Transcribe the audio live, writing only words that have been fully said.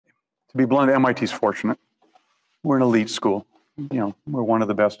To be blunt, MIT's fortunate. We're an elite school. We're one of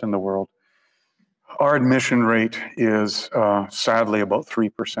the best in the world. Our admission rate is sadly about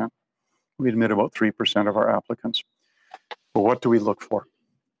 3%. We admit about 3% of our applicants. But what do we look for?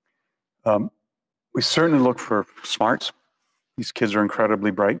 We certainly look for smarts. These kids are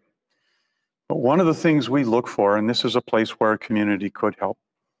incredibly bright. But one of the things we look for, and this is a place where a community could help,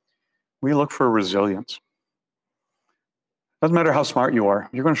 we look for resilience. Doesn't matter how smart you are,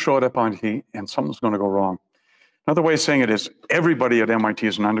 you're going to show it up on heat and something's going to go wrong. Another way of saying it is everybody at MIT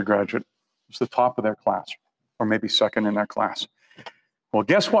as an undergraduate is the top of their class, or maybe second in their class. Well,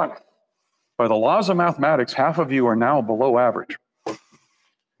 guess what? By the laws of mathematics, half of you are now below average.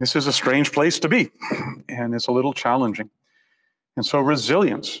 This is a strange place to be, and it's a little challenging. And so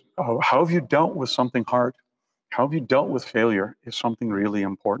resilience, how have you dealt with something hard? How have you dealt with failure is something really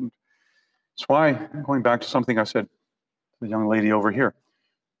important. That's why, going back to something I said to the young lady over here,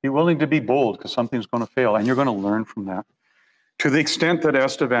 be willing to be bold because something's going to fail, and you're going to learn from that. To the extent that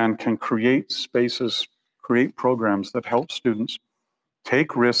Estevan can create spaces, create programs that help students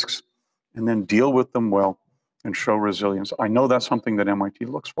take risks and then deal with them well and show resilience. I know that's something that MIT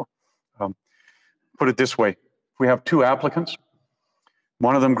looks for. Put it this way, if we have 2 applicants,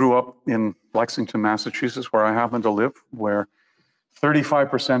 one of them grew up in Lexington, Massachusetts, where I happen to live, where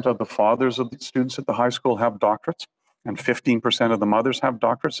 35% of the fathers of the students at the high school have doctorates, and 15% of the mothers have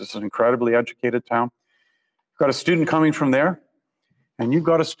doctorates. It's an incredibly educated town. You've got a student coming from there, and you've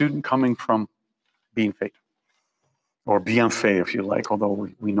got a student coming from Bienfait, or Bienfait if you like, although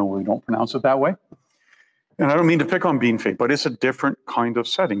we know we don't pronounce it that way. And I don't mean to pick on Bienfait, but it's a different kind of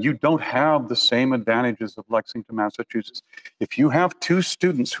setting. You don't have the same advantages of Lexington, Massachusetts. If you have 2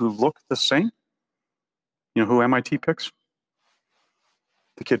 students who look the same, you know who MIT picks?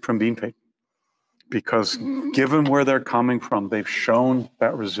 The kid from Bienfait. Because given where they're coming from, they've shown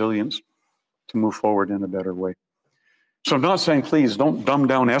that resilience to move forward in a better way. So I'm not saying, please, don't dumb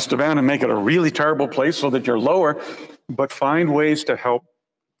down Estevan and make it a really terrible place so that you're lower, but find ways to help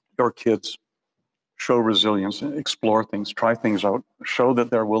your kids show resilience, explore things, try things out, show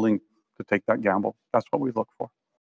that they're willing to take that gamble. That's what we look for.